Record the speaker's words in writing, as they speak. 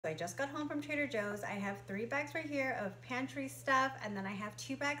So I just got home from Trader Joe's. I have 3 bags right here of pantry stuff, and then I have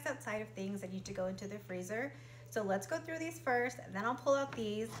 2 bags outside of things that need to go into the freezer. So let's go through these first, then I'll pull out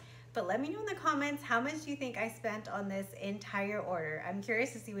these. But let me know in the comments, how much do you think I spent on this entire order? I'm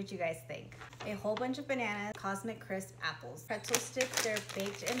curious to see what you guys think. A whole bunch of bananas, Cosmic Crisp apples, pretzel sticks, they're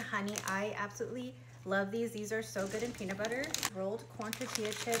baked in honey. I absolutely love these. These are so good in peanut butter. Rolled corn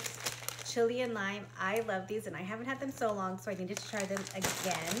tortilla chips, chili and lime. I love these and I haven't had them so long, so I needed to try them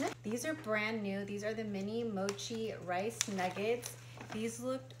again. These are brand new. These are the mini mochi rice nuggets. These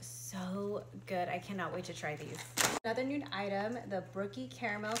looked so good. I cannot wait to try these. Another new item, the Brookie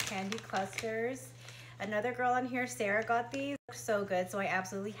caramel candy clusters. Another girl on here, Sarah, got these. So good, so I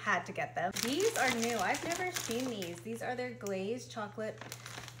absolutely had to get them. These are new. I've never seen these. These are their glazed chocolate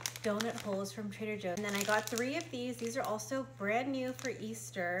donut holes from Trader Joe's. And then I got 3 of these. These are also brand new for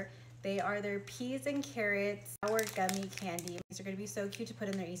Easter. They are their peas and carrots sour gummy candy. These are going to be so cute to put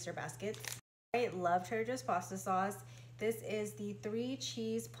in their Easter baskets. I love Trader Joe's pasta sauce. This is the 3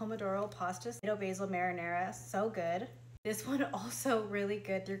 cheese pomodoro pasta tomato basil marinara. So good. This one also really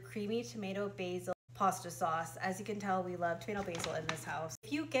good. Their creamy tomato basil pasta sauce. As you can tell, we love tomato basil in this house.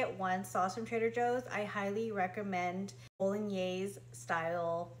 If you get one sauce from Trader Joe's, I highly recommend bolognese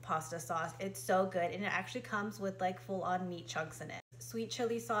style pasta sauce. It's so good, and it actually comes with like full-on meat chunks in it. Sweet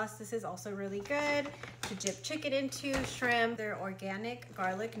chili sauce, this is also really good to dip chicken into, shrimp. They're organic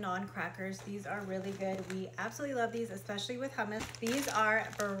garlic naan crackers. These are really good. We absolutely love these, especially with hummus. These are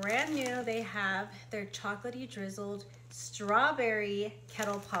brand new. They have their chocolatey drizzled strawberry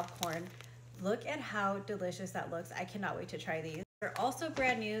kettle popcorn. Look at how delicious that looks. I cannot wait to try these. They're also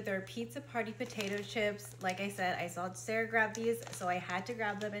brand new. They're Pizza Party potato chips. Like I said, I saw Sarah grab these, so I had to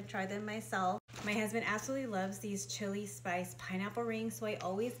grab them and try them myself. My husband absolutely loves these chili spice pineapple rings, so I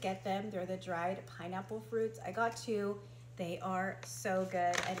always get them. They're the dried pineapple fruits. I got 2. They are so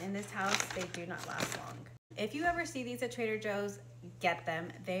good, and in this house, they do not last long. If you ever see these at Trader Joe's, get them.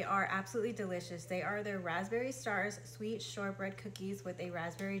 They are absolutely delicious. They are their Raspberry Stars sweet shortbread cookies with a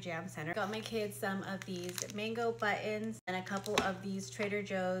raspberry jam center. Got my kids some of these mango buttons and a couple of these Trader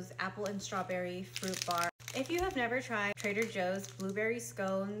Joe's apple and strawberry fruit bar. If you have never tried Trader Joe's blueberry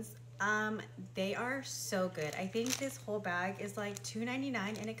scones, they are so good. I think this whole bag is like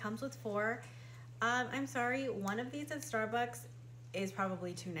 $2.99 and it comes with 4. I'm sorry, one of these at Starbucks is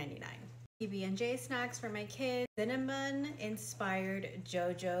probably $2.99. PB&J snacks for my kids, cinnamon inspired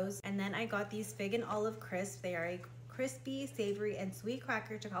JoJo's, and then I got these fig and olive crisp. They are a crispy, savory, and sweet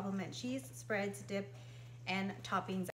cracker to complement cheese, spreads, dip, and toppings.